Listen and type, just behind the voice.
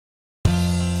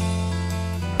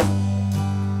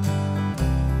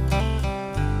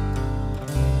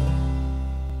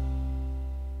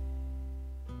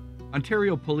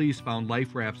Ontario police found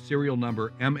life raft serial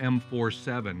number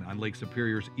MM47 on Lake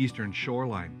Superior's eastern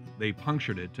shoreline. They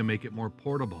punctured it to make it more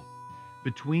portable.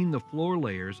 Between the floor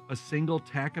layers, a single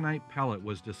taconite pellet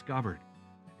was discovered.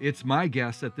 It's my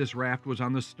guess that this raft was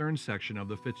on the stern section of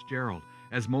the Fitzgerald,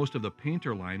 as most of the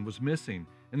painter line was missing,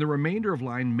 and the remainder of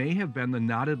line may have been the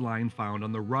knotted line found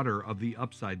on the rudder of the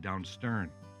upside-down stern.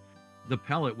 The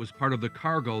pellet was part of the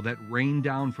cargo that rained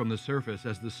down from the surface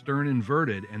as the stern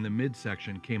inverted and the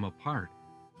midsection came apart.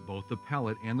 Both the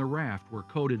pellet and the raft were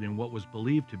coated in what was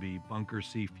believed to be Bunker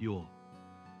C fuel.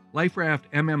 Life raft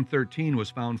MM13 was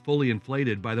found fully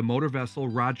inflated by the motor vessel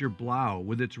Roger Blau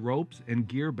with its ropes and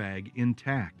gear bag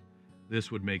intact.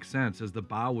 This would make sense as the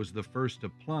bow was the first to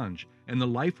plunge, and the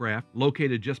life raft,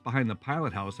 located just behind the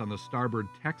pilot house on the starboard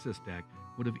Texas deck,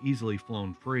 would have easily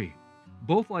flown free.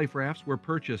 Both life rafts were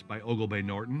purchased by Ogilvy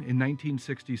Norton in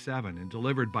 1967 and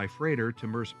delivered by freighter to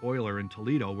Merce Boiler in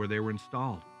Toledo, where they were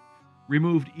installed.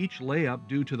 Removed each layup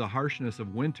due to the harshness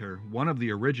of winter, one of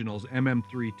the originals,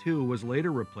 MM32, was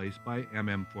later replaced by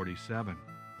MM47.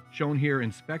 Shown here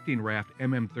inspecting raft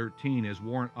MM13 is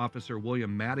Warrant Officer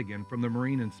William Madigan from the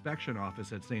Marine Inspection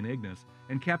Office at St. Ignace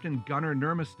and Captain Gunnar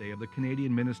Nurmestay of the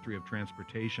Canadian Ministry of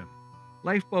Transportation.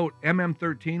 Lifeboat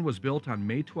MM13 was built on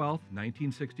May 12,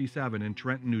 1967 in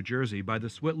Trenton, New Jersey by the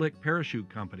Switlick Parachute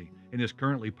Company and is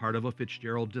currently part of a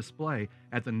Fitzgerald display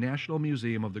at the National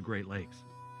Museum of the Great Lakes.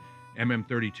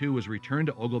 MM32 was returned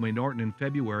to Ogilvy Norton in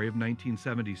February of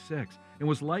 1976 and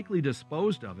was likely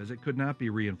disposed of as it could not be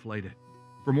reinflated.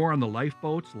 For more on the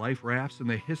lifeboats, life rafts, and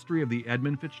the history of the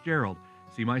Edmund Fitzgerald,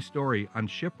 see my story on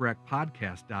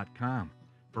shipwreckpodcast.com.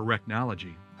 For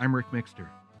Wrecknology, I'm Rick Mixter.